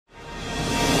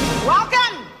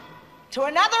to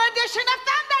another edition of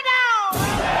Thunderdome!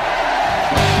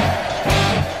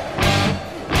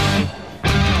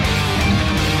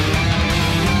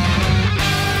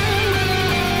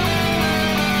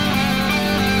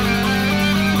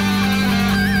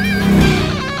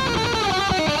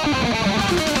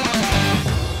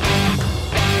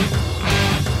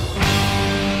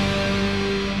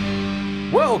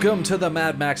 Welcome to the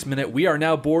Mad Max Minute. We are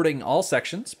now boarding all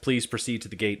sections. Please proceed to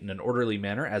the gate in an orderly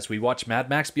manner as we watch Mad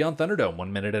Max Beyond Thunderdome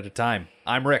 1 minute at a time.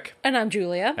 I'm Rick. And I'm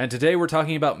Julia. And today we're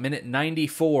talking about minute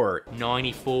 94.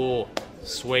 94.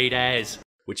 Sweet as.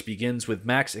 Which begins with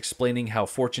Max explaining how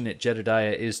fortunate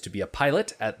Jedediah is to be a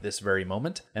pilot at this very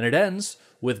moment. And it ends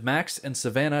with Max and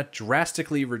Savannah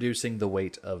drastically reducing the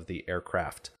weight of the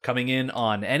aircraft. Coming in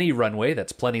on any runway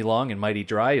that's plenty long and mighty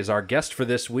dry is our guest for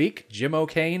this week, Jim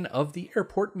O'Kane of the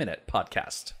Airport Minute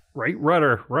podcast. Right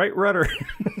rudder.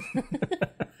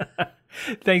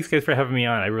 Thanks, guys, for having me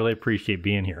on. I really appreciate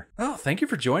being here. Oh, thank you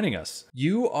for joining us.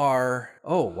 You are,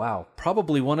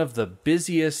 probably one of the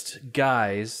busiest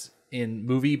guys in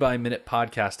movie-by-minute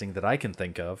podcasting that I can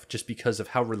think of, just because of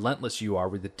how relentless you are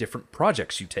with the different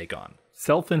projects you take on.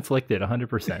 Self-inflicted,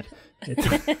 100%.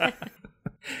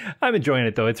 I'm enjoying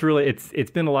it though. It's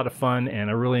been a lot of fun, and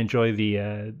I really enjoy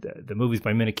the movies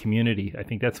by minute community. I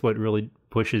think that's what really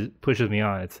pushes me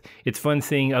on. It's fun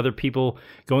seeing other people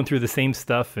going through the same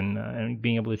stuff and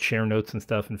being able to share notes and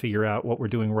stuff and figure out what we're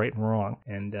doing right and wrong.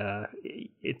 And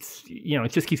it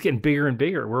just keeps getting bigger and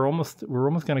bigger. We're almost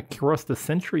going to cross the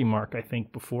century mark, I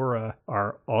think, before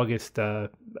our August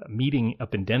meeting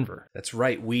up in Denver. That's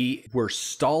right. We were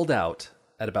stalled out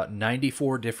at about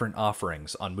 94 different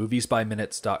offerings on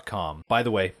moviesbyminutes.com. By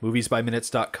the way,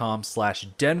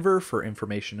 moviesbyminutes.com/Denver for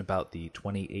information about the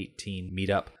 2018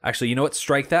 meetup. Actually, you know what?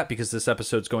 Strike that, because this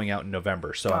episode's going out in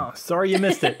November. So sorry you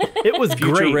missed it. It was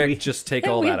Future great. Rick, just take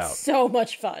all that out. So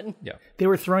much fun. Yeah. They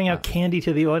were throwing out candy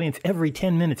to the audience every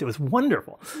 10 minutes. It was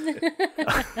wonderful.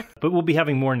 But we'll be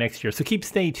having more next year. So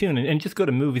stay tuned and just go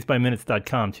to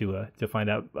moviesbyminutes.com to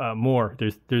find out more.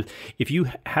 There's if you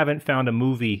haven't found a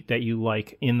movie that you like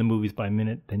in the Movies by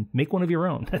Minute, then make one of your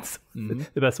own. That's the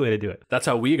best way to do it. That's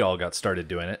how we all got started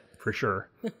doing it. For sure.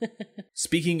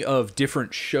 Speaking of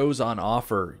different shows on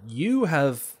offer, you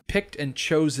have picked and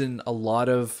chosen a lot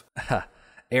of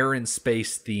air and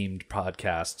space themed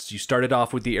podcasts. You started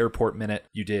off with the Airport Minute.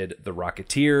 You did The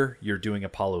Rocketeer. You're doing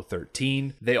Apollo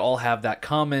 13. They all have that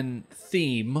common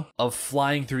theme of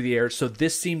flying through the air. So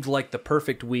this seemed like the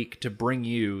perfect week to bring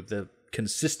you the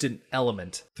consistent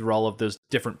element through all of those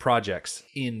different projects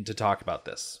in to talk about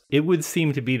this. It would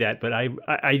seem to be that, but I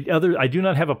do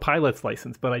not have a pilot's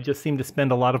license, but I just seem to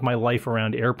spend a lot of my life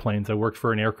around airplanes. I worked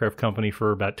for an aircraft company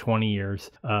for about 20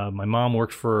 years. My mom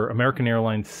worked for American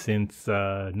Airlines since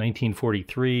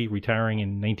 1943, retiring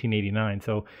in 1989.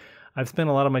 So I've spent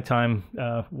a lot of my time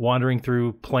wandering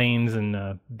through planes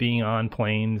and being on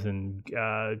planes and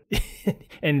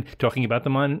and talking about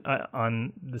them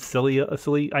on the silly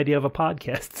idea of a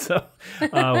podcast. So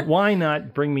why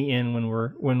not bring me in when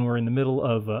we're in the middle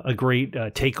of a great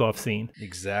takeoff scene?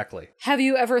 Exactly. Have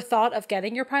you ever thought of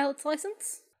getting your pilot's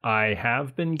license? I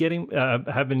have been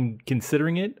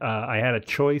considering it. I had a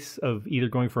choice of either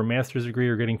going for a master's degree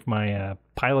or getting my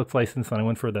pilot's license, and I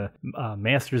went for the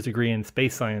master's degree in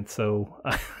space science. So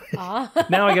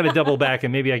now I got to double back,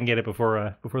 and maybe I can get it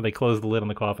before they close the lid on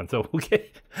the coffin. So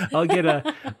I'll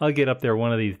get up there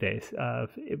one of these days.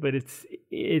 But it's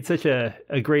such a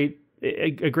great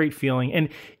feeling, and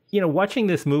watching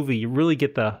this movie, you really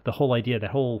get the whole idea, the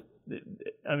whole.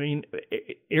 I mean,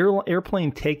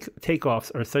 airplane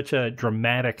takeoffs are such a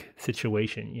dramatic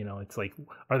situation. It's like,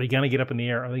 are they going to get up in the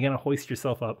air? Are they going to hoist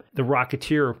yourself up? The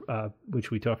Rocketeer,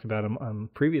 which we talked about on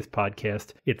previous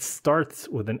podcast, it starts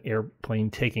with an airplane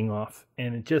taking off,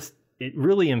 and it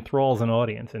really enthralls an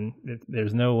audience, and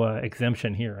there's no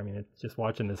exemption here. I mean, it's just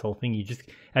watching this whole thing.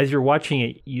 As you're watching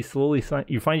it, you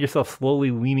find yourself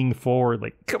slowly leaning forward,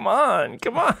 like, come on.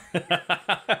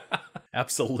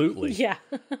 Absolutely. Yeah.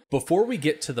 Before we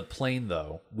get to the plane,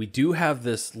 though, we do have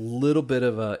this little bit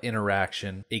of a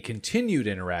continued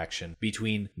interaction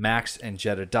between Max and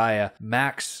Jedediah.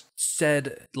 Max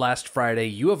said last Friday,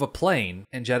 "You have a plane,"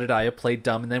 and Jedediah played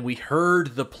dumb, and then we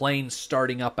heard the plane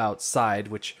starting up outside,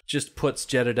 which just puts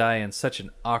Jedediah in such an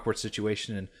awkward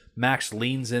situation, and Max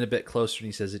leans in a bit closer and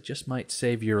he says, "It just might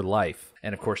save your life."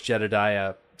 And of course,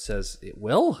 Jedediah says, "It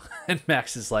will?" And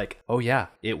Max is like, "Oh yeah,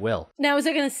 it will." Now, is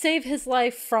it going to save his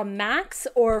life from Max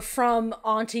or from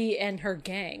Auntie and her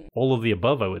gang? All of the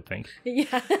above, I would think.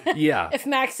 Yeah. Yeah. If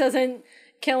Max doesn't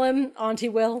kill him, Auntie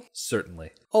will.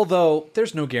 Certainly. Although,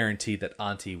 there's no guarantee that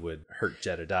Auntie would hurt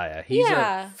Jedediah. He's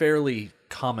a fairly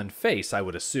common face, I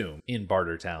would assume, in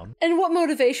Bartertown. And what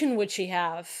motivation would she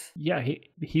have? Yeah,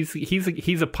 he's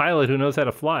a pilot who knows how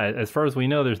to fly. As far as we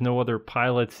know, there's no other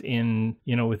pilots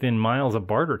within miles of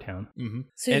Bartertown. Mm-hmm.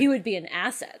 So he would be an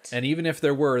asset. And even if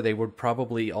there were, they would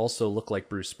probably also look like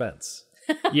Bruce Spence.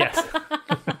 Yes.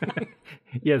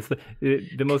 Yes,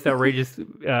 the most outrageous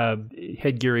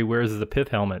headgear he wears is a pith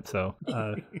helmet. So,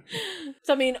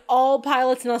 So, I mean, all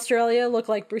pilots in Australia look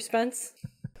like Bruce Spence?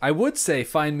 I would say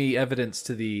find me evidence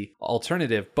to the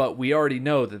alternative, but we already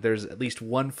know that there's at least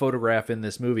one photograph in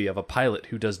this movie of a pilot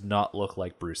who does not look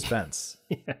like Bruce Spence.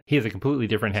 Yeah, he has a completely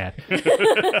different hat.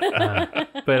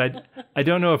 But I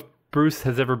don't know if Bruce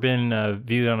has ever been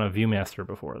viewed on a Viewmaster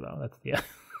before, though. That's the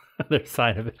other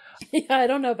side of it. Yeah, I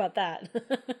don't know about that.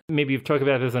 Maybe you've talked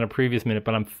about this in a previous minute,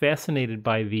 but I'm fascinated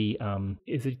by the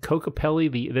is it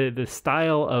Cocapelli, the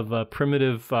style of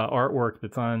primitive artwork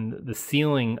that's on the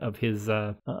ceiling of his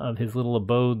little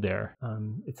abode there.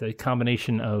 It's a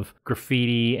combination of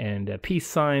graffiti and peace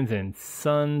signs and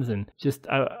suns, and just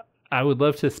I would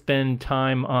love to spend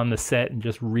time on the set and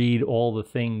just read all the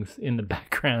things in the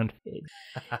background.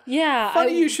 Yeah.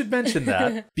 Funny you should mention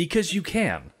that, because you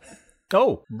can.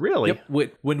 Oh, really?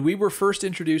 Yep. When we were first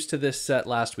introduced to this set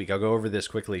last week, I'll go over this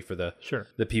quickly for the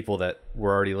people that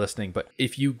were already listening. But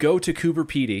if you go to Coober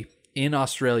Pedy in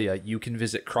Australia, you can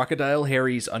visit Crocodile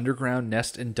Harry's underground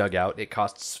nest and dugout. It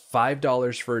costs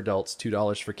 $5 for adults,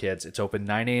 $2 for kids. It's open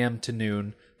 9 a.m. to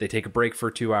noon. They take a break for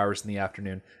 2 hours in the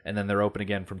afternoon, and then they're open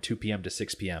again from 2 p.m. to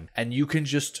 6 p.m. And you can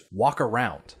just walk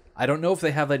around. I don't know if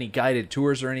they have any guided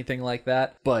tours or anything like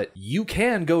that, but you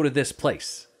can go to this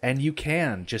place. And you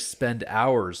can just spend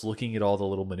hours looking at all the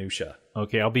little minutia.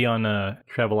 Okay, I'll be on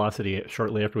Travelocity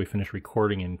shortly after we finish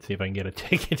recording and see if I can get a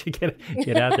ticket to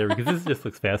get out there, because this just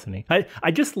looks fascinating. I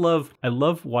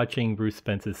love watching Bruce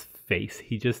Spence's face.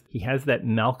 He has that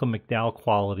Malcolm McDowell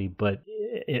quality, but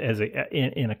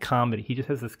in a comedy, he just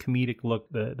has this comedic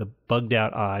look, the bugged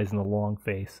out eyes and the long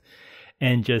face.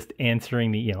 And just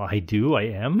answering the, I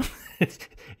am.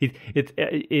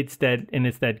 it's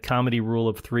that comedy rule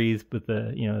of threes with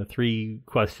the 3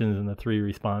 questions and the 3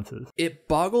 responses. It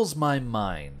boggles my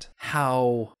mind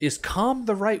how is calm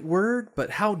the right word, but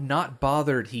how not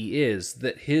bothered he is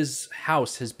that his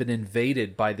house has been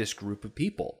invaded by this group of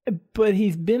people. But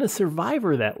he's been a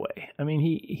survivor that way. I mean,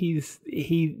 he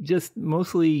just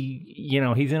mostly,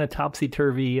 he's in a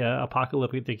topsy-turvy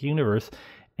apocalyptic universe.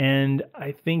 And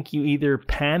I think you either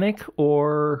panic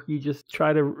or you just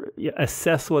try to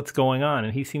assess what's going on.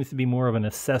 And he seems to be more of an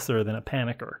assessor than a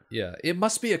panicker. Yeah, it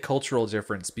must be a cultural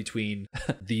difference between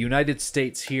the United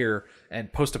States here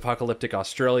and post-apocalyptic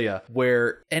Australia,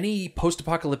 where any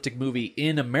post-apocalyptic movie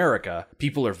in America,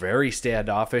 people are very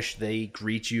standoffish. They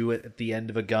greet you at the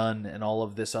end of a gun and all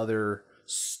of this other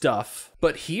stuff.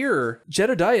 But here,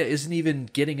 Jedediah isn't even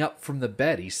getting up from the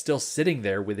bed. He's still sitting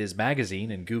there with his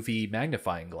magazine and goofy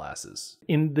magnifying glasses.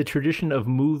 In the tradition of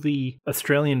movie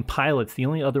Australian pilots, the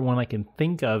only other one I can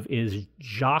think of is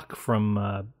Jacques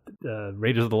from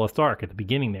Raiders of the Lost Ark at the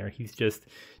beginning there. He's just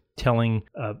telling,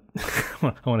 I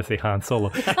want to say Han Solo,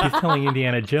 he's telling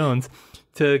Indiana Jones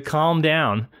to calm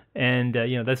down. And,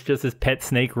 that's just his pet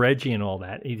snake Reggie and all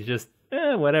that. He's just,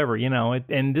 whatever,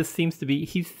 and this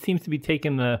he seems to be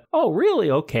taking the, oh, really?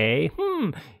 Okay.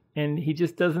 And he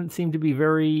just doesn't seem to be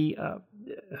very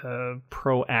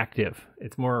proactive.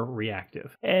 It's more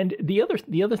reactive. And the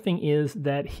other thing is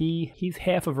that he's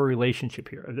half of a relationship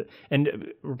here.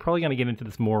 And we're probably going to get into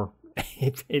this more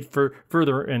for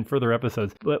further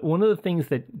episodes. But one of the things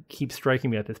that keeps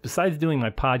striking me at this, besides doing my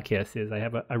podcast, is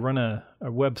I run a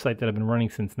website that I've been running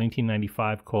since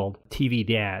 1995 called TV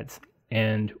Dads.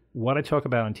 And what I talk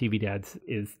about on TV Dads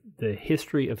is the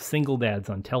history of single dads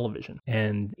on television.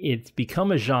 And it's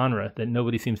become a genre that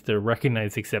nobody seems to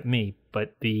recognize except me.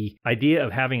 But the idea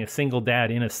of having a single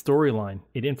dad in a storyline,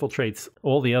 it infiltrates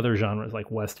all the other genres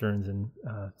like Westerns and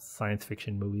science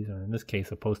fiction movies, or in this case,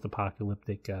 a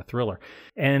post-apocalyptic thriller.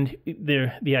 And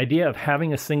the idea of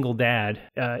having a single dad,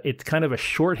 it's kind of a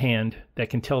shorthand that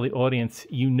can tell the audience,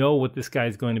 what this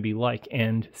guy's going to be like.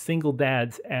 And single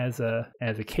dads as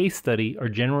a case study are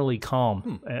generally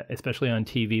calm, especially on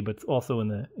TV, but also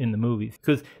in the movies,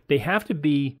 because they have to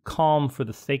be calm for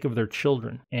the sake of their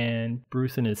children. And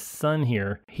Bruce and his son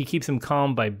here, he keeps him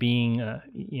calm by being,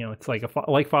 it's like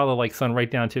like father, like son,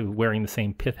 right down to wearing the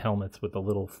same pith helmets with a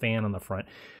little fan on the front.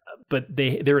 But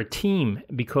they're a team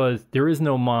because there is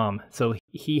no mom. So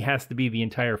he has to be the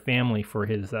entire family for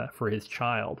his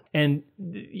child. And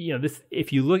this,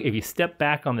 if you step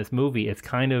back on this movie, it's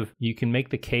kind of, you can make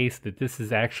the case that this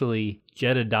is actually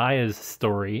Jedediah's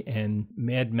story, and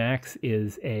Mad Max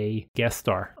is a guest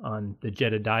star on the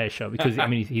Jedediah show, because I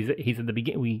mean he's at the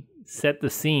beginning. We set the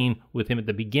scene with him at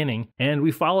the beginning, and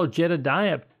we follow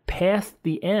Jedediah past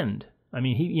the end. I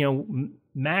mean,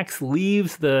 Max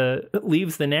leaves the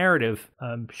narrative.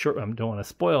 Sure, I don't want to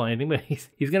spoil anything, but he's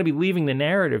going to be leaving the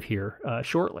narrative here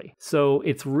shortly. So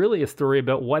it's really a story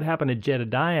about what happened to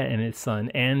Jedediah and his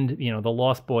son, and the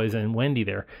Lost Boys and Wendy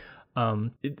there.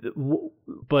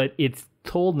 But it's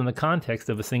told in the context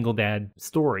of a single dad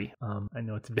story. I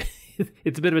know it's a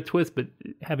bit of a twist, but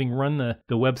having run the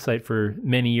website for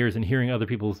many years and hearing other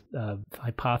people's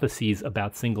hypotheses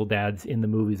about single dads in the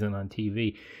movies and on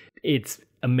TV, it's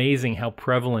amazing how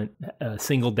prevalent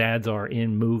single dads are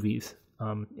in movies.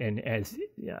 And as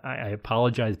I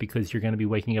apologize, because you're going to be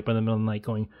waking up in the middle of the night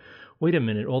going, wait a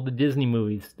minute, all the Disney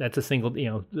movies, that's a single,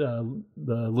 the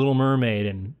Little Mermaid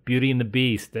and Beauty and the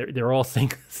Beast, they're all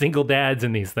single dads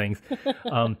in these things.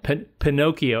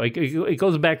 Pinocchio, it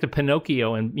goes back to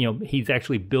Pinocchio, and, he's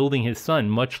actually building his son,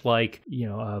 much like,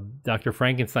 Dr.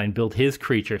 Frankenstein built his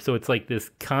creature. So it's like this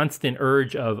constant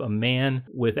urge of a man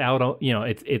without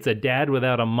it's a dad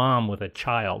without a mom with a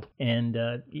child. And,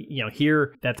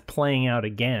 here that's playing out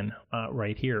again,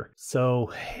 right here.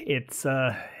 So it's,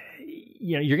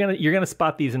 you're gonna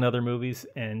spot these in other movies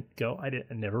and go, I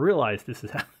never realized this is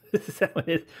how it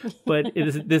is. But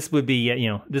this would be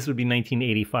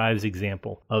 1985's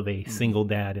example of a single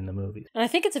dad in the movies. And I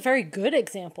think it's a very good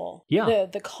example. Yeah.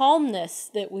 The calmness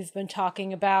that we've been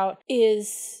talking about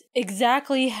is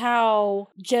exactly how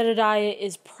Jedediah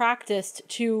is practiced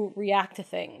to react to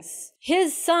things.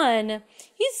 His son,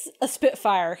 he's a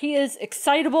spitfire. He is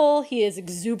excitable. He is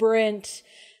exuberant.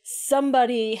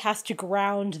 Somebody has to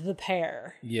ground the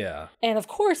pair. Yeah. And of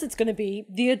course, it's going to be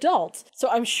the adult. So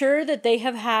I'm sure that they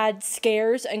have had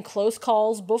scares and close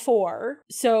calls before.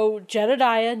 So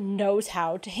Jedediah knows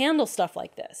how to handle stuff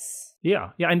like this.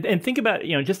 Yeah. And think about,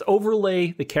 just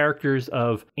overlay the characters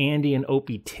of Andy and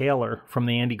Opie Taylor from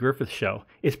the Andy Griffith Show.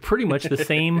 It's pretty much the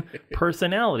same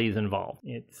personalities involved.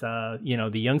 It's, the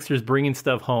youngsters bringing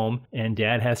stuff home, and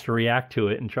dad has to react to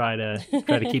it and try to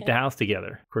keep the house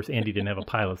together. Of course, Andy didn't have a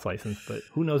pilot's license, but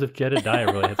who knows if Jedediah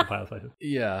really has a pilot's license.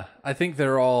 Yeah, I think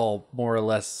they're all more or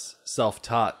less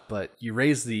self-taught, but you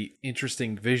raise the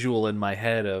interesting visual in my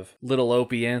head of little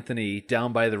Opie Anthony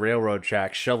down by the railroad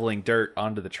track shoveling dirt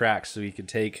onto the tracks so he can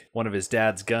take one of his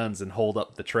dad's guns and hold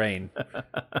up the train.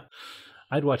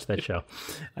 I'd watch that show.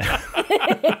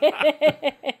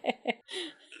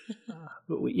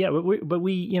 But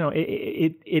we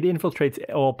it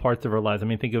infiltrates all parts of our lives. I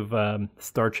mean, think of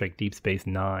Star Trek Deep Space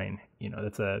Nine.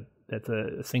 That's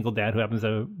a single dad who happens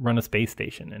to run a space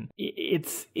station, and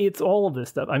it's all of this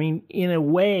stuff. I mean, in a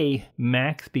way,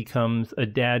 Max becomes a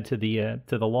dad to the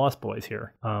Lost Boys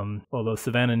here. Although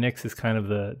Savannah Nix is kind of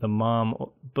the mom,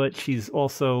 but she's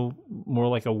also more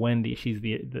like a Wendy. She's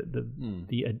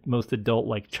the most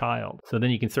adult-like child. So then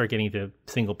you can start getting into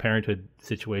single parenthood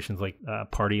situations like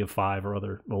Party of Five or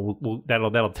other. Well,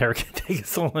 that'll take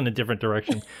us all in a different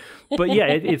direction. But yeah,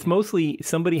 it's mostly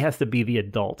somebody has to be the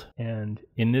adult, and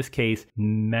in this case,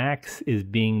 Max is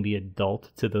being the adult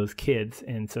to those kids,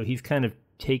 and so he's kind of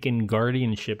taken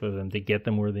guardianship of them to get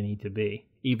them where they need to be,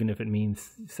 even if it means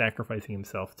sacrificing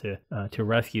himself to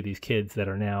rescue these kids that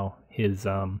are now his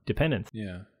dependents.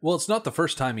 Yeah. Well, it's not the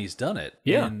first time he's done it.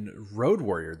 Yeah. In Road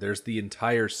Warrior, there's the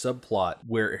entire subplot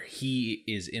where he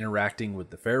is interacting with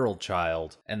the feral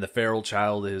child, and the feral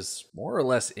child is more or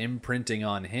less imprinting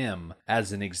on him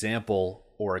as an example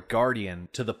or a guardian,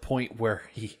 to the point where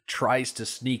he tries to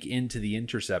sneak into the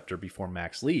interceptor before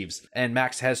Max leaves. And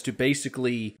Max has to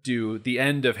basically do the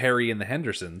end of Harry and the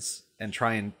Hendersons and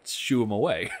try and shoo him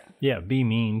away. Yeah, be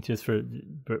mean,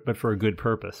 but for a good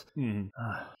purpose. And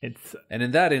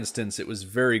in that instance, it was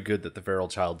very good that the feral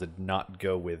child did not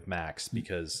go with Max,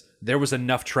 because there was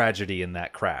enough tragedy in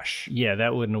that crash. Yeah,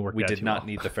 that wouldn't have worked out. We did not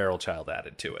need the feral child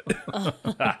added to it.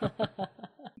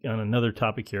 On another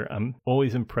topic here, I'm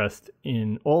always impressed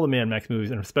in all the Mad Max movies,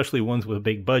 and especially ones with a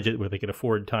big budget where they could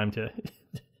afford time to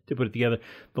put it together.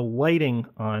 The lighting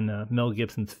on Mel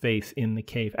Gibson's face in the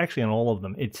cave, actually on all of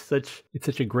them, it's such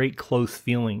a great close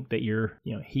feeling that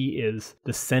he is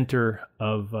the center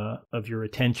of your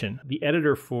attention. The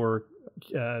editor for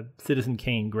Citizen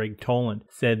Kane, Greg Toland,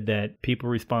 said that people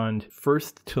respond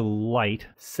first to light,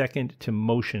 second to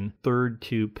motion, third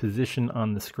to position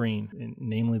on the screen. And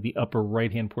namely, the upper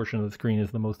right-hand portion of the screen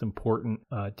is the most important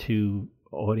to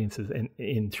audiences, and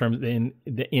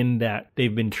in that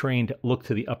they've been trained to look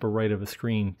to the upper right of a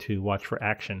screen to watch for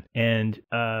action. And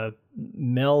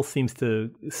Mel seems to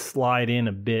slide in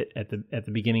a bit at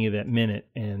the beginning of that minute,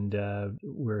 and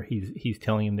where he's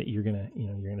telling him that you're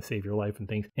gonna save your life and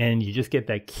things, and you just get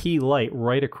that key light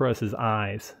right across his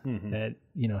eyes, that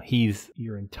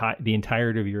the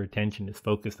entirety of your attention is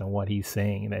focused on what he's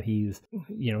saying, and that he's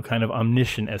kind of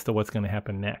omniscient as to what's going to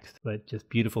happen next. But just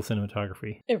beautiful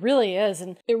cinematography. It really is,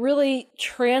 and it really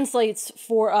translates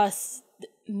for us.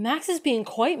 Max is being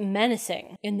quite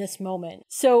menacing in this moment.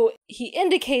 So he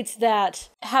indicates that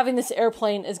having this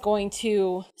airplane is going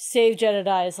to save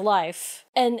Jedediah's life.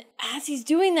 And as he's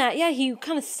doing that, he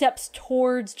kind of steps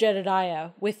towards Jedediah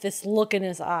with this look in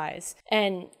his eyes.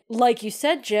 And like you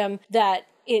said, Jim, that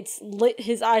it's lit,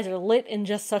 his eyes are lit in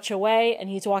just such a way, and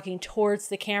he's walking towards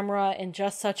the camera in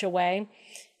just such a way.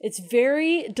 It's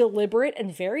very deliberate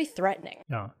and very threatening.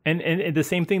 Yeah, and the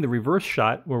same thing, the reverse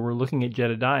shot where we're looking at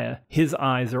Jedediah, his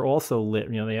eyes are also lit.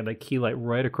 They have that key light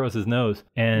right across his nose,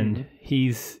 and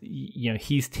he's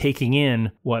taking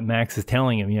in what Max is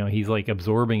telling him. He's like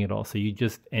absorbing it all. So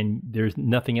and there's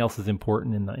nothing else as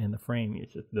important in the frame.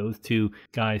 It's just those two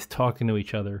guys talking to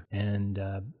each other, and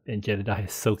Jedediah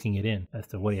soaking it in as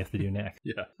to what he has to do next.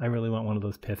 Yeah, I really want one of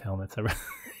those pith helmets.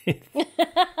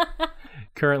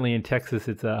 Currently in Texas,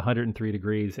 it's 103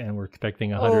 degrees, and we're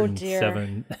expecting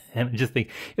 107. And I just think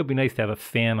it would be nice to have a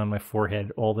fan on my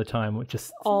forehead all the time,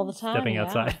 just all the time, stepping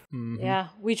outside. Yeah,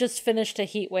 we just finished a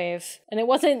heat wave, and it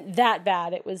wasn't that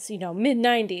bad. It was, mid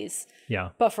 90s. Yeah.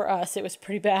 But for us, it was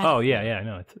pretty bad. Oh, yeah, I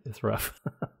know. It's rough.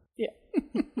 Yeah.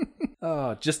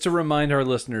 Just to remind our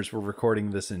listeners, we're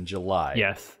recording this in July.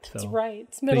 Yes. That's right.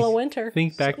 It's middle of winter.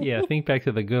 Think back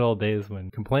to the good old days when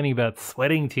complaining about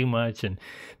sweating too much and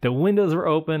the windows were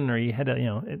open, or you had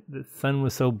to, the sun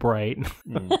was so bright.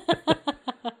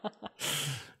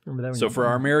 Remember that? So for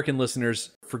our American listeners,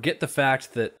 forget the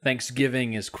fact that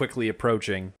Thanksgiving is quickly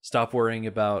approaching. Stop worrying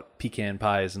about pecan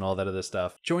pies and all that other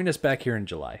stuff. Join us back here in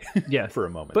July. Yeah, for a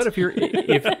moment. But if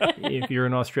you're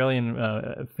an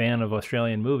Australian fan of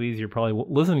Australian movies, you're probably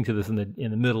listening to this in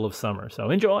the middle of summer.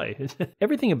 So enjoy.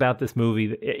 Everything about this movie.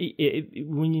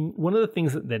 One of the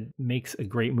things that makes a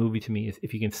great movie to me is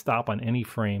if you can stop on any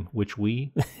frame, which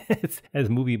we, as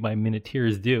movie by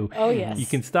minuteers do. Oh yes. You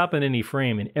can stop on any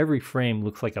frame, and every frame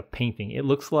looks like a painting. It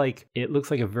looks like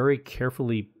a very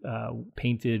carefully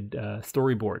painted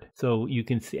storyboard. So you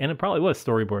can see, and it probably was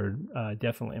storyboarded,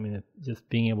 definitely. I mean, just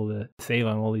being able to save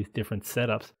on all these different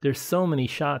setups. There's so many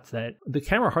shots that the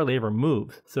camera hardly ever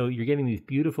moves. So you're getting these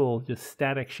beautiful, just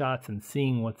static shots and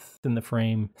seeing what's in the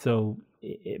frame. So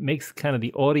it makes kind of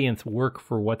the audience work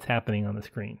for what's happening on the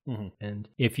screen. Mm-hmm. And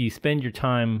if you spend your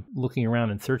time looking around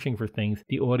and searching for things,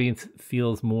 the audience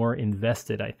feels more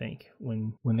invested, I think.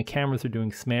 When the cameras are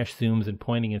doing smash zooms and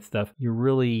pointing at stuff, you're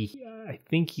really, I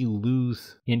think you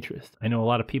lose interest. I know a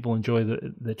lot of people enjoy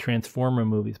the Transformer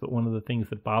movies, but one of the things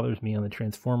that bothers me on the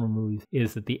Transformer movies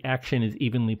is that the action is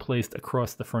evenly placed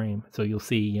across the frame. So you'll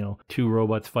see, two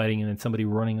robots fighting and then somebody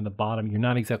running in the bottom. You're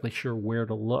not exactly sure where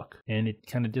to look. And it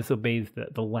kind of disobeys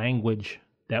the language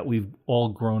that we've all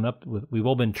grown up with. We've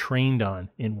all been trained on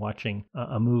in watching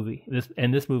a movie.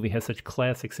 This movie has such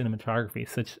classic cinematography,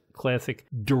 such classic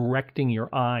directing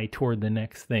your eye toward the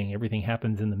next thing. Everything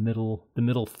happens in the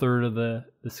middle third of the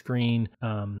screen,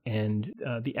 and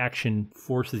the action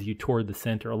forces you toward the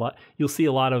center. You'll see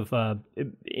a lot of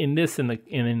in this and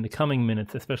in the coming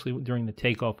minutes, especially during the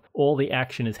takeoff. All the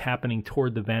action is happening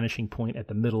toward the vanishing point at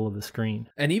the middle of the screen.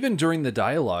 And even during the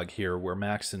dialogue here, where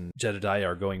Max and Jedediah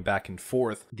are going back and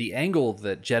forth, the angle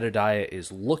that Jedediah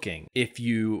is looking, if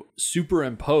you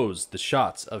superimpose the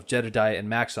shots of Jedediah and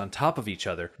Max on top of each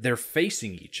other, they're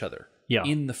facing each other. Yeah.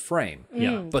 In the frame.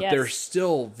 But they're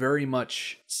still very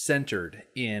much centered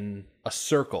in a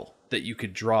circle that you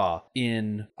could draw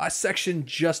in a section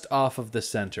just off of the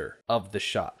center of the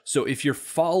shot. So if you're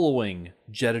following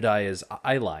Jedediah's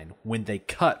eye line, when they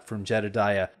cut from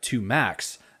Jedediah to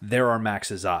Max, there are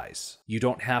Max's eyes. You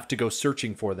don't have to go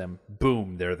searching for them.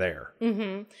 Boom, they're there.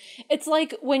 Mm-hmm. It's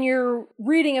like when you're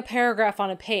reading a paragraph on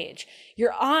a page.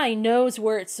 Your eye knows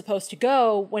where it's supposed to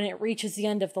go when it reaches the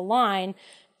end of the line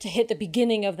to hit the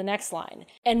beginning of the next line.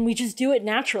 And we just do it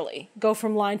naturally. Go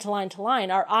from line to line to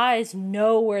line. Our eyes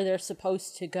know where they're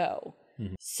supposed to go.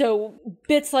 Mm-hmm. So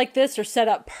bits like this are set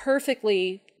up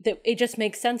perfectly that it just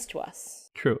makes sense to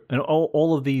us. True. And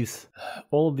all of these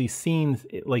scenes,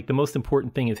 like the most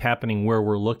important thing is happening where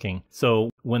we're looking.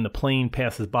 So when the plane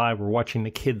passes by, we're watching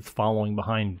the kids following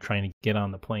behind, trying to get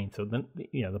on the plane. So then,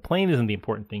 the plane isn't the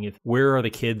important thing. It's where are the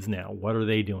kids now? What are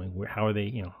they doing? How are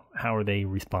they, how are they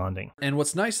responding. And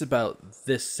what's nice about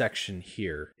this section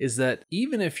here is that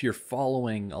even if you're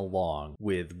following along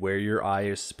with where your eye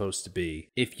is supposed to be,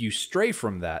 if you stray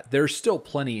from that, there's still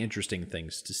plenty interesting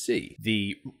things to see.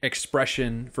 The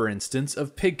expression, for instance,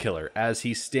 of Pigkiller as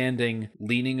he's standing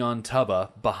leaning on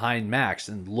Tubba behind Max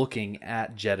and looking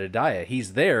at Jedediah.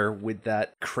 He's there with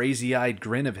that crazy-eyed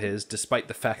grin of his, despite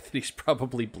the fact that he's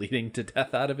probably bleeding to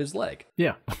death out of his leg.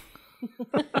 Yeah.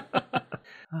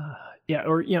 Yeah,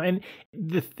 or, you know, and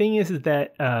the thing is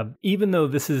that even though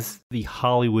this is the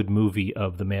Hollywood movie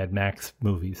of the Mad Max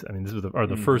movies, I mean, this are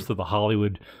the first of the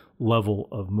Hollywood level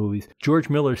of movies, George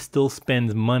Miller still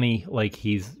spends money like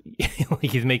he's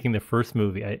making the first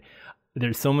movie.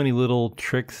 There's so many little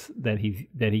tricks that he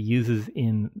uses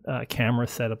in camera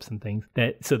setups and things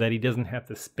so that he doesn't have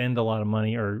to spend a lot of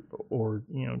money or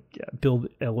build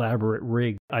elaborate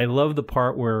rigs. I love the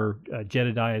part where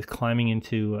Jedediah is climbing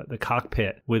into the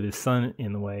cockpit with his son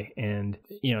in the way, and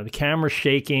the camera's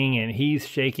shaking and he's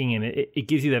shaking, and it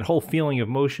gives you that whole feeling of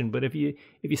motion. But if you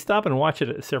stop and watch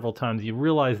it several times, you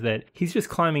realize that he's just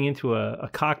climbing into a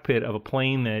cockpit of a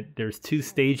plane that there's two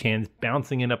stagehands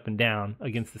bouncing it up and down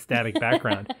against the static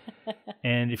background.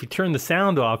 And if you turn the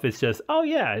sound off, it's just, oh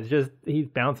yeah, it's just he's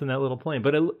bouncing that little plane.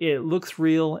 But it looks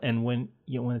real, and when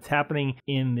it's happening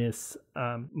in this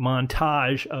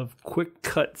montage of quick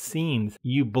cut scenes,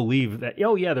 you believe that,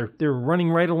 oh yeah, they're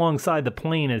running right alongside the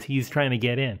plane as he's trying to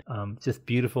get in. Just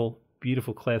beautiful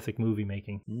classic movie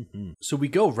making. Mm-hmm. So we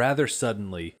go rather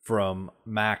suddenly from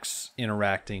Max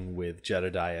interacting with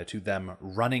Jedediah to them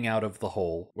running out of the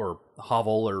hole or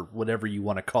hovel or whatever you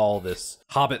want to call this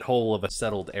hobbit hole of a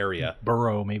settled area.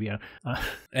 Burrow, maybe.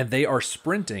 And they are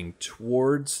sprinting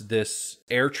towards this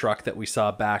air truck that we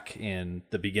saw back in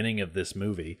the beginning of this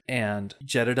movie. And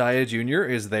Jedediah Jr.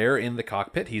 is there in the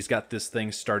cockpit. He's got this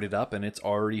thing started up and it's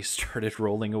already started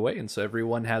rolling away. And so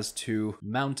everyone has to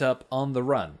mount up on the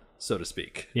run, so to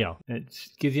speak. Yeah, it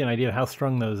gives you an idea of how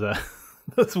strong those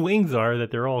those wings are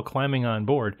that they're all climbing on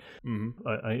board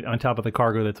on top of the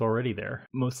cargo that's already there.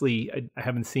 Mostly, I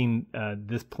haven't seen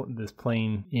this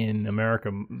plane in America.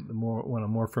 What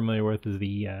I'm more familiar with is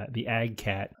the Ag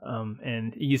Cat,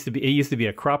 and it used to be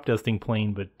a crop dusting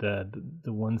plane, but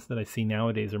the ones that I see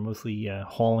nowadays are mostly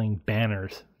hauling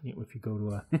banners. If you go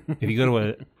to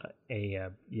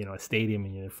a stadium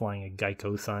and you're flying a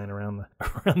Geico sign around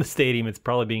the stadium, it's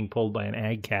probably being pulled by an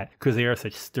Ag Cat because they are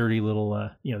such sturdy little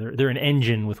they're an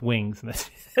engine with wings, and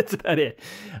that's about it.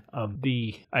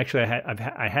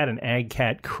 I had an Ag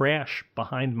Cat crash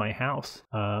behind my house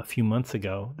a few months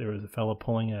ago. There was a fellow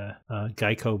pulling a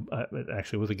Geico,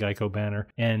 actually it was a Geico banner,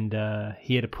 and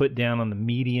he had to put down on the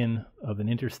median of an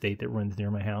interstate that runs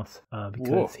near my house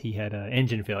because he had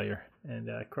engine failure. And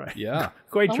oh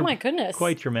my goodness,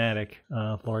 quite dramatic.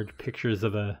 Large pictures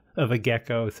of a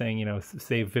gecko saying,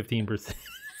 save 15%,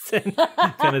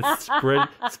 kind of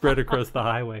spread across the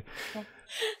highway.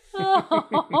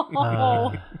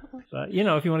 But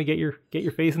if you want to get your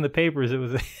face in the papers, it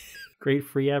was a great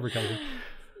free advertising.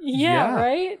 Yeah,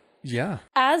 right. Yeah.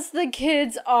 As the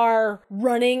kids are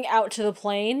running out to the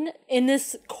plane in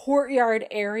this courtyard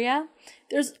area,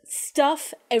 there's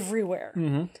stuff everywhere.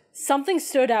 Mm-hmm. Something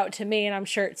stood out to me, and I'm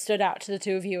sure it stood out to the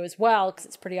two of you as well, because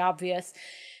it's pretty obvious.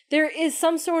 There is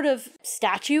some sort of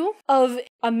statue of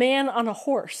a man on a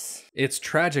horse. It's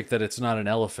tragic that it's not an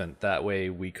elephant. That way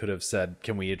we could have said,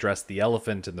 can we address the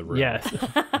elephant in the room? Yes.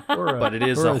 But it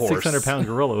is a horse. 600-pound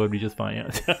gorilla would be just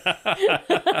fine.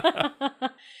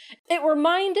 It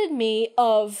reminded me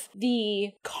of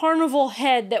the carnival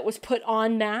head that was put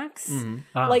on Max.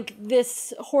 Mm-hmm. Like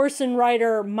this horse and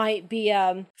rider might be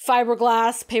a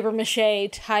fiberglass, papier-mâché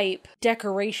type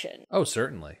decoration. Oh,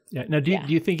 certainly. Yeah. Now, do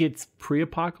you think it's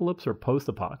pre-apocalypse or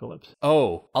post-apocalypse?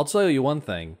 Oh, I'll tell you one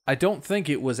thing. I don't think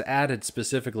it was added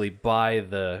specifically by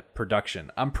the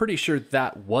production. I'm pretty sure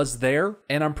that was there,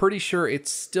 and I'm pretty sure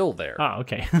it's still there. Oh,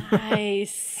 okay.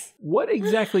 Nice. What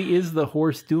exactly is the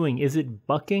horse doing? Is it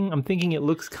bucking? I'm thinking it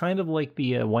looks kind of like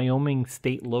the Wyoming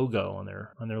state logo on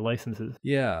their licenses.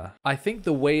 Yeah. I think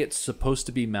the way it's supposed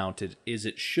to be mounted is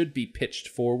it should be pitched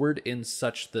forward in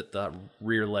such that the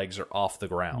rear legs are off the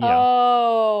ground. Yeah.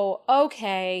 Oh,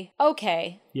 okay.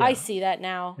 Yeah. I see that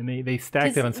now. And they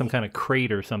stacked it on some kind of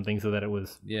crate or something so that it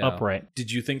was upright.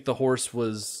 Did you think the horse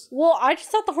was... Well, I just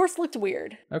thought the horse looked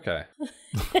weird. Okay.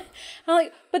 I'm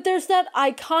like, but there's that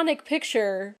iconic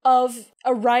picture of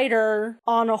a rider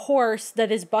on a horse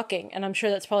that is bucking. And I'm sure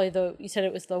that's probably you said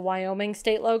it was the Wyoming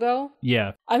state logo?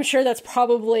 Yeah. I'm sure that's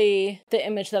probably the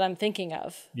image that I'm thinking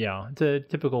of. Yeah. It's a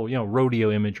typical,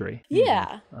 rodeo imagery.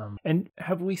 Yeah. And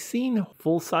have we seen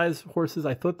full-size horses?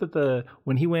 I thought that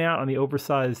when he went out on the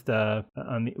oversized,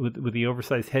 with the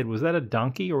oversized head, was that a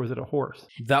donkey or was it a horse?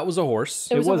 That was a horse.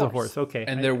 It was a a horse. Okay.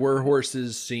 And there were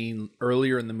horses seen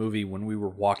earlier in the movie when we were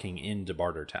walking into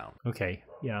Bartertown. Okay.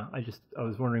 Yeah, I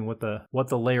was wondering what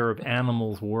the layer of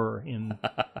animals were in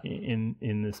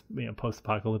this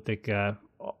post-apocalyptic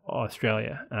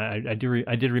Australia. I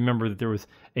did remember that there was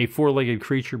a four-legged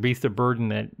creature, beast of burden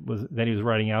that he was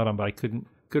riding out on, but I couldn't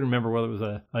remember whether it was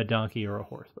a donkey or a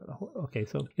horse. But okay,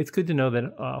 so it's good to know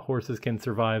that horses can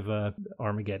survive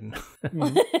Armageddon.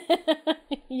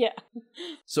 Yeah.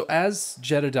 So as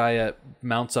Jedediah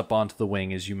mounts up onto the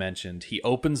wing, as you mentioned, he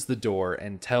opens the door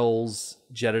and tells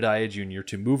Jedediah Jr.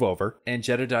 to move over, and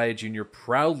Jedediah Jr.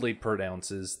 proudly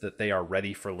pronounces that they are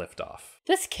ready for liftoff.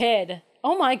 This kid,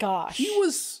 oh my gosh. He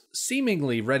was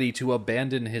seemingly ready to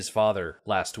abandon his father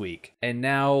last week, and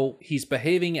now he's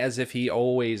behaving as if he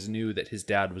always knew that his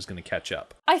dad was going to catch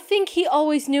up. I think he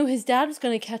always knew his dad was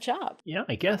going to catch up. Yeah,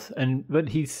 I guess. But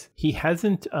he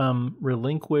hasn't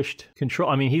relinquished control.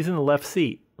 I mean, he's in the left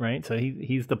seat, right? So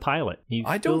he's the pilot.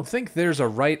 I don't think there's a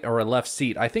right or a left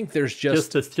seat. I think there's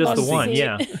just the one. Seat.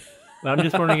 Yeah. But I'm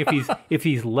just wondering if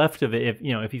he's left of it,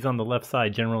 if he's on the left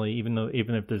side generally, even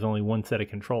if there's only one set of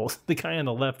controls, the guy on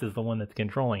the left is the one that's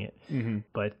controlling it. Mm-hmm.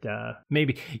 But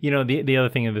maybe the other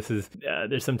thing of this is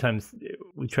there's sometimes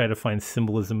we try to find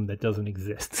symbolism that doesn't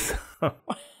exist.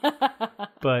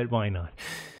 But why not?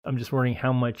 I'm just wondering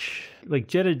how much, like,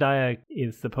 Jedediah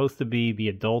is supposed to be the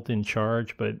adult in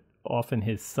charge, but often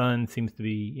his son seems to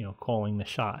be, calling the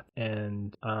shot.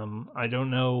 And I don't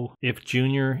know if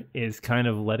Junior is kind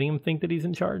of letting him think that he's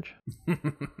in charge.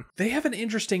 They have an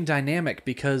interesting dynamic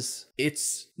because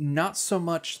it's not so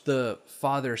much the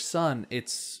father-son,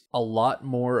 it's a lot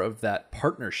more of that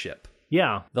partnership.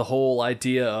 Yeah. The whole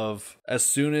idea of, as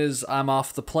soon as I'm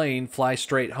off the plane, fly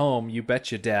straight home, you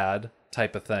betcha, Dad,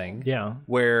 type of thing. Yeah.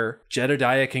 Where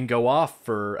Jedediah can go off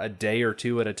for a day or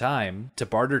two at a time to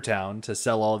Bartertown to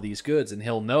sell all these goods, and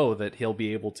he'll know that he'll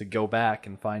be able to go back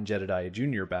and find Jedediah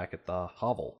Jr. back at the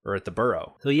hovel or at the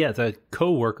burrow. So yeah, it's a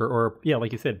co-worker or,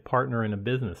 like you said, partner in a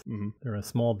business. Mm-hmm. They're a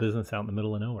small business out in the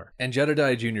middle of nowhere. And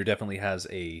Jedediah Jr. definitely has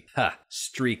a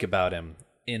streak about him,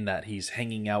 in that he's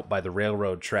hanging out by the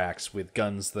railroad tracks with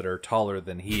guns that are taller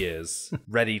than he is,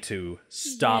 ready to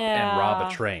stop and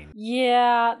rob a train.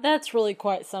 Yeah, that's really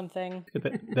quite something.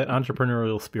 That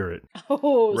entrepreneurial spirit.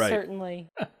 Oh, right. Certainly.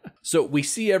 So we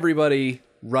see everybody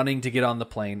running to get on the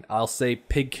plane. I'll say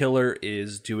Pig Killer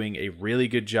is doing a really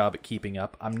good job at keeping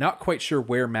up. I'm not quite sure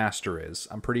where Master is.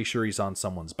 I'm pretty sure he's on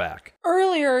someone's back.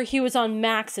 Earlier, he was on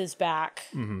Max's back.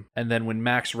 Mm-hmm. And then when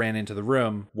Max ran into the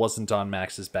room, wasn't on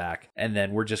Max's back. And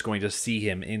then we're just going to see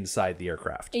him inside the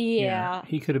aircraft. Yeah.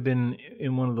 He could have been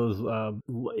in one of those...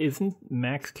 isn't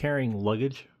Max carrying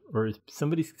luggage? Or is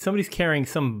somebody's carrying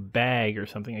some bag or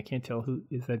something. I can't tell who.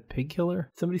 Is that Pig Killer?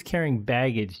 Somebody's carrying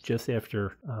baggage just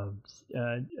after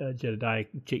Jedediah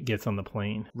gets on the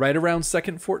plane. Right around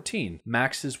second 14,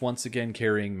 Max is once again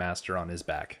carrying Master on his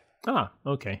back. Ah,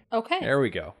 okay. Okay. There we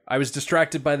go. I was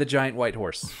distracted by the giant white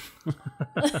horse.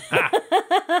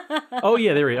 Oh,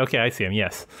 yeah, there we go. Okay, I see him,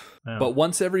 yes. Wow. But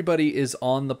once everybody is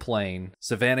on the plane,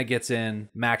 Savannah gets in,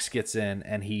 Max gets in,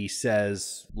 and he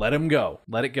says, let him go.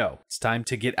 Let it go. It's time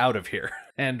to get out of here.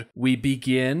 And we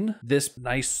begin this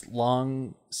nice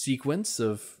long sequence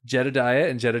of Jedediah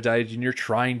and Jedediah Jr.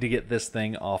 trying to get this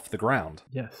thing off the ground.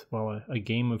 Yes, while a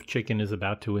game of chicken is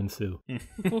about to ensue.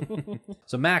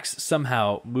 So Max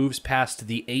somehow moves past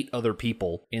the 8 other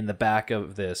people in the back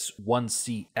of this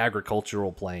one-seat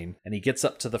agricultural plane, and he gets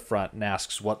up to the front and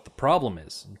asks what the problem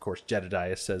is. And of course,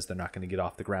 Jedediah says they're not going to get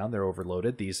off the ground. They're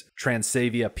overloaded. These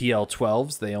Transavia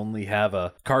PL-12s, they only have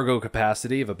a cargo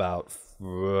capacity of about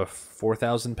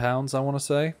 4,000 pounds, I want to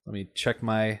say. Let me check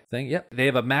my thing. Yep. They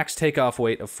have a max takeoff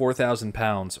weight of 4,000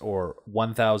 pounds or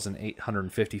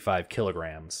 1,855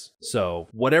 kilograms. So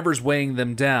whatever's weighing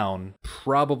them down,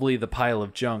 probably the pile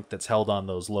of junk that's held on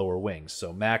those lower wings.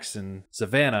 So Max and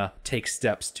Savannah take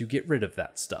steps to get rid of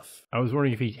that stuff. I was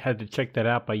wondering if he had to check that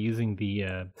out by using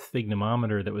the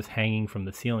sphygmometer that was hanging from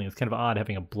the ceiling. It's kind of odd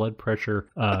having a blood pressure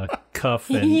cuff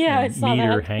and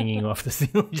meter hanging off the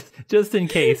ceiling, just in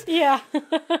case. Yeah.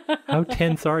 How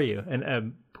tense are you?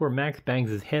 And poor Max bangs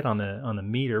his head on the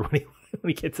meter when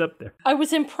he gets up there. I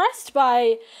was impressed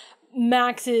by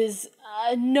Max's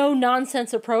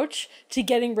no-nonsense approach to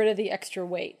getting rid of the extra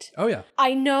weight. Oh, yeah.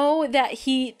 I know that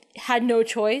he had no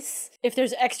choice. If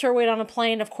there's extra weight on a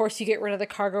plane, of course you get rid of the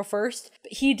cargo first.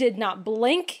 But he did not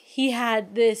blink. He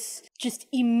had this just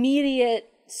immediate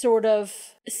sort of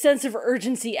sense of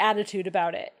urgency attitude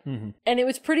about it. And it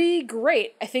was pretty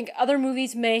great. I think other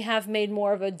movies may have made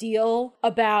more of a deal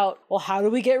about, well, how do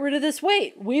we get rid of this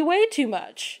weight? We weigh too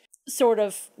much. Sort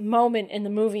of moment in the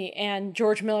movie, and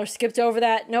George Miller skipped over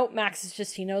that. Nope, Max is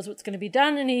just, he knows what's going to be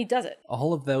done and he does it.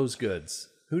 All of those goods.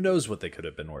 Who knows what they could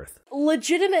have been worth?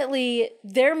 Legitimately,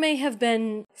 there may have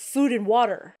been food and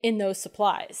water in those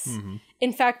supplies.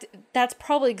 In fact, that's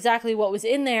probably exactly what was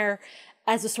in there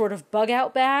as a sort of bug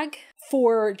out bag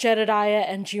for Jedediah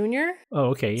and Jr. Oh,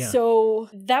 okay, yeah. So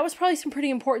that was probably some pretty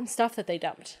important stuff that they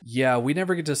dumped. Yeah, we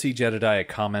never get to see Jedediah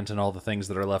comment on all the things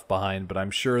that are left behind, but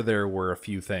I'm sure there were a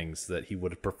few things that he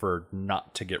would have preferred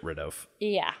not to get rid of.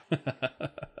 Yeah.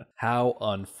 How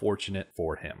unfortunate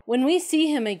for him. When we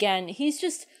see him again, he's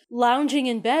just lounging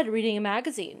in bed reading a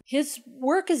magazine. His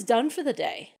work is done for the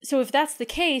day. So if that's the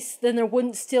case, then there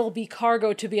wouldn't still be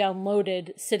cargo to be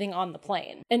unloaded sitting on the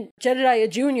plane. And Jedediah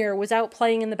Jr. was out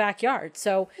playing in the backyard.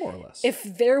 So More or less.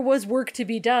 if there was work to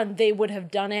be done, they would have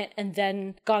done it and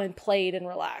then gone and played and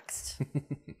relaxed.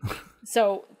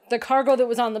 So the cargo that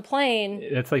was on the plane,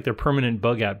 That's like their permanent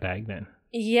bug out bag then.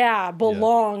 yeah,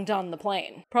 belonged on the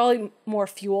plane. Probably more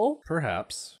fuel.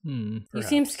 Perhaps. You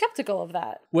seem skeptical of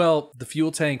that. Well, the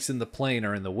fuel tanks in the plane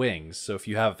are in the wings, so if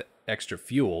you have extra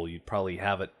fuel, you'd probably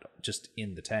have it just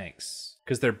in the tanks.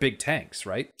 Because they're big tanks,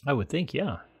 right? I would think,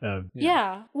 yeah.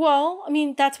 Yeah. Well, I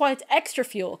mean, that's why it's extra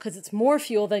fuel, because it's more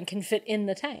fuel than can fit in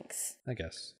the tanks. I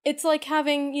guess. It's like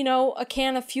having, a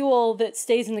can of fuel that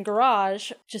stays in the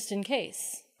garage just in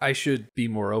case. I should be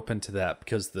more open to that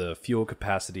because the fuel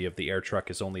capacity of the air truck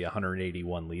is only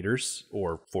 181 liters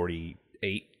or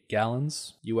 48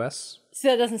 gallons US. So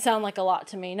that doesn't sound like a lot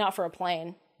to me, not for a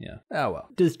plane. Yeah. Oh, well.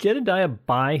 Does Jedediah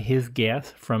buy his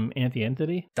gas from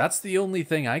Entity? That's the only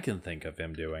thing I can think of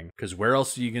him doing, because where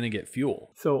else are you going to get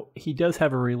fuel? So he does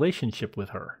have a relationship with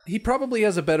her. He probably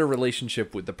has a better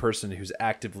relationship with the person who's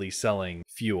actively selling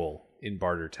fuel in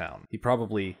Bartertown. He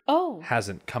probably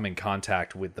hasn't come in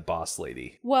contact with the boss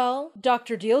lady. Well,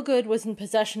 Dr. Dealgood was in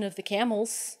possession of the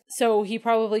camels, so he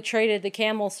probably traded the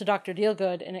camels to Dr.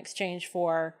 Dealgood in exchange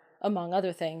for, among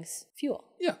other things, fuel.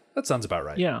 Yeah, that sounds about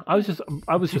right. Yeah, I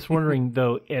was just wondering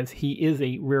though, as he is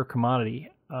a rare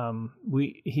commodity,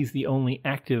 he's the only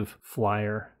active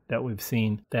flyer that we've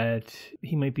seen, that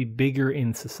he might be bigger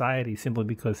in society simply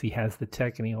because he has the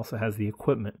tech and he also has the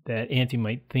equipment, that Auntie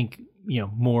might think,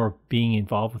 more being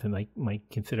involved with him, like might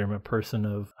consider him a person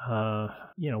of,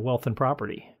 wealth and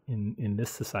property in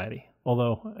this society.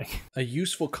 Although a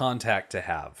useful contact to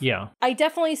have. Yeah. I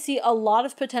definitely see a lot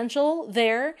of potential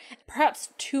there, perhaps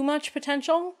too much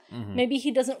potential. Maybe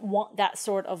he doesn't want that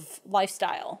sort of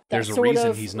lifestyle. There's a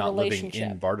reason he's not living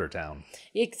in Bartertown.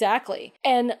 Exactly.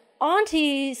 And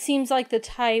Auntie seems like the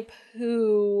type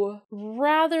who,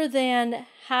 rather than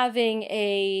having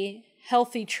a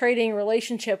healthy trading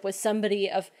relationship with somebody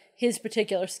of his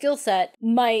particular skill set,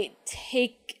 might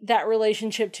take that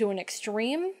relationship to an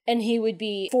extreme and he would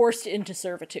be forced into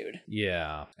servitude.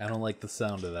 Yeah, I don't like the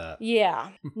sound of that. Yeah,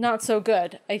 not so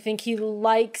good. I think he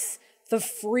likes the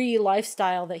free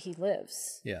lifestyle that he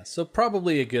lives. Yeah, so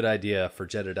probably a good idea for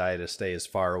Jedediah to stay as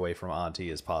far away from Auntie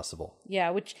as possible.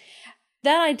 Yeah, which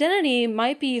that identity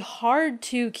might be hard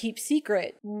to keep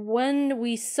secret. When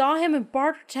we saw him in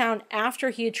Bartertown after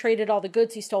he had traded all the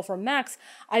goods he stole from Max,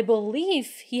 I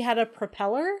believe he had a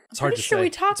propeller. It's hard to say.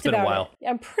 We talked it's been about a while. it.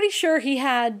 I'm pretty sure he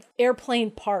had airplane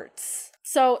parts.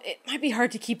 So it might be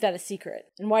hard to keep that a secret.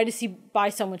 And why does he buy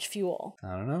so much fuel?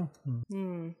 I don't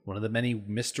know. One of the many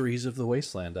mysteries of the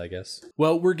wasteland, I guess.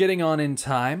 Well, we're getting on in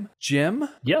time. Jim?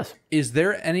 Yes. Is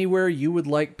there anywhere you would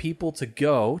like people to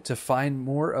go to find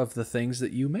more of the things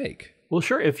that you make? Well,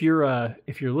 sure. If you're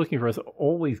looking for us,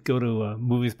 always go to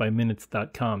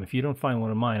moviesbyminutes.com. If you don't find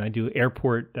one of mine, I do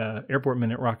Airport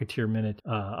Minute, Rocketeer Minute,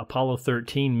 Apollo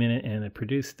 13 Minute, and I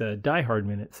produced Die Hard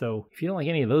Minute. So if you don't like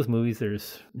any of those movies,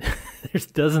 there's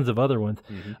dozens of other ones.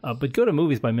 But go to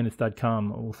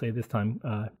moviesbyminutes.com. We'll say this time,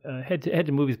 head to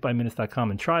moviesbyminutes.com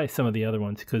and try some of the other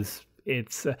ones, because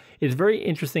it's very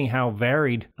interesting how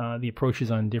varied the approaches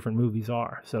on different movies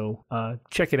are. So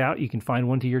check it out. You can find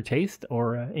one to your taste,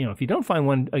 or if you don't find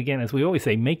one, again, as we always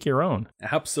say, make your own.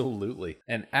 Absolutely.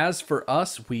 And as for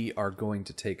us, we are going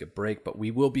to take a break, but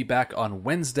we will be back on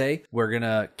Wednesday. We're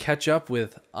gonna catch up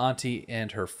with Auntie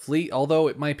and her fleet, although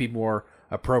it might be more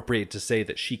appropriate to say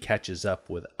that she catches up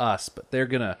with us, but they're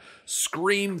gonna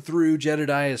scream through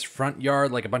Jedediah's front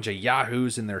yard like a bunch of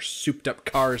yahoos in their souped up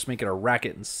cars, making a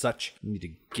racket and such. You need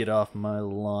to get off my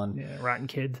lawn. Yeah, rotten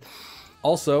kids.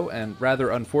 Also, and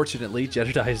rather unfortunately,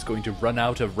 Jedediah is going to run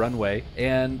out of runway,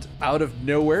 and out of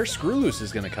nowhere, Screwloose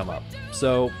is going to come up.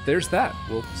 So there's that.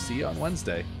 We'll see you on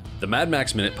Wednesday. The Mad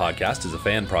Max Minute podcast is a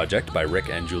fan project by Rick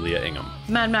and Julia Ingham.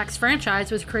 Mad Max franchise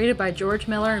was created by George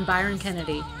Miller and Byron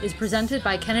Kennedy, is presented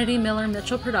by Kennedy Miller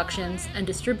Mitchell Productions, and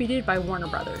distributed by Warner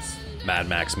Brothers. Mad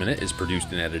Max Minute is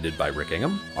produced and edited by Rick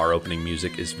Ingham. Our opening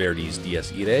music is Verdi's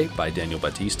Dies Irae by Daniel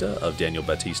Batista of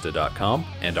danielbatista.com,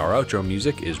 and our outro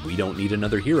music is We Don't Need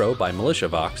Another Hero by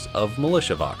MilitiaVox of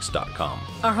militiavox.com.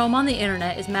 Our home on the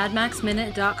internet is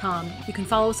madmaxminute.com. You can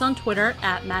follow us on Twitter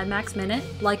at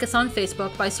madmaxminute, like us on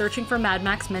Facebook by searching for Mad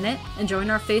Max Minute, and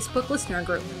join our Facebook listener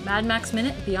group, Mad Max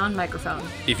Minute Beyond Microphone.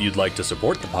 If you'd like to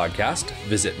support the podcast,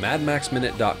 visit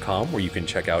madmaxminute.com, where you can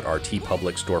check out our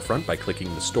TeePublic storefront by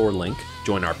clicking the store link,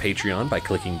 join our Patreon by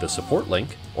clicking the support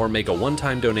link, or make a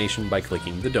one-time donation by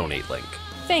clicking the donate link.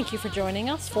 Thank you for joining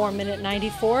us for Minute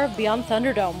 94 of Beyond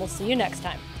Thunderdome. We'll see you next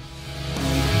time.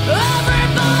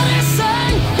 Everybody say